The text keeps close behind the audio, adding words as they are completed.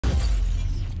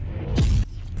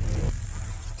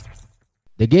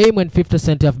The Game and 50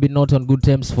 Cent have been not on good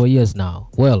terms for years now.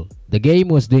 Well, The Game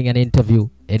was doing an interview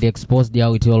and exposed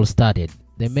how it all started.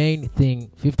 The main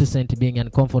thing, 50 Cent being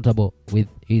uncomfortable with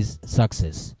his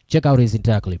success. Check out his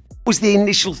entire clip. What was the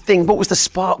initial thing? What was the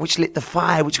spark which lit the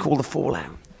fire, which caused the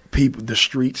fallout? People, the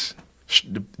streets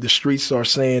are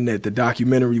saying that the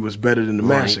documentary was better than the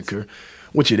massacre,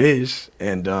 which it is.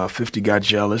 And 50 got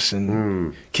jealous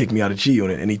and kicked me out of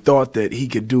G-Unit. And he thought that he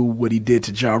could do what he did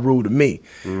to Ja Rule to me.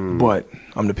 But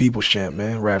I'm the people's champ,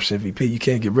 man. Raps MVP. You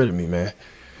can't get rid of me, man.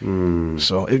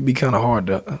 So it'd be kind of hard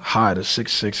to hide a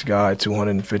 6'6" guy,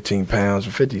 215 pounds.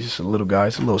 50's just a little guy.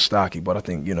 It's a little stocky, but I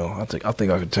think, you know, I think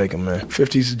I could take him, man.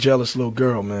 50's a jealous little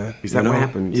girl, man. Is that what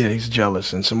happens? Yeah, he's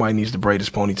jealous, and somebody needs to braid his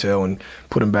ponytail and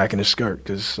put him back in his skirt,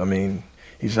 because, I mean,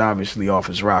 he's obviously off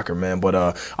his rocker, man. But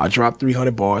I dropped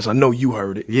 300 bars. I know you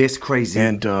heard it. Yes, crazy.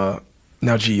 And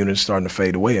now G-Unit is starting to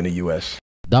fade away in the U.S.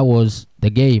 That was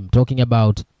The Game talking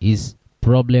about his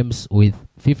problems with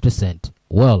 50 Cent.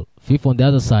 Well, Fifth on the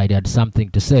other side had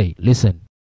something to say. Listen.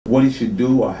 What he should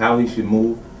do or how he should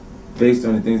move based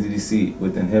on the things that he see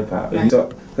within hip-hop.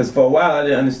 Because for a while I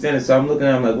didn't understand it, so I'm looking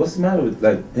at him like, what's the matter with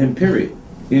like him, period?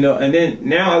 You know, and then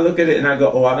now I look at it and I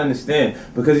go, oh, I understand.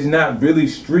 Because he's not really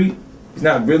street, he's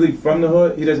not really from the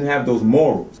hood, he doesn't have those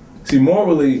morals. See,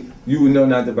 morally, you would know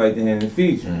not to bite the hand that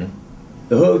feeds you.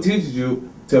 The hood teaches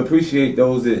you to appreciate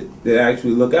those that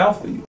actually look out for you.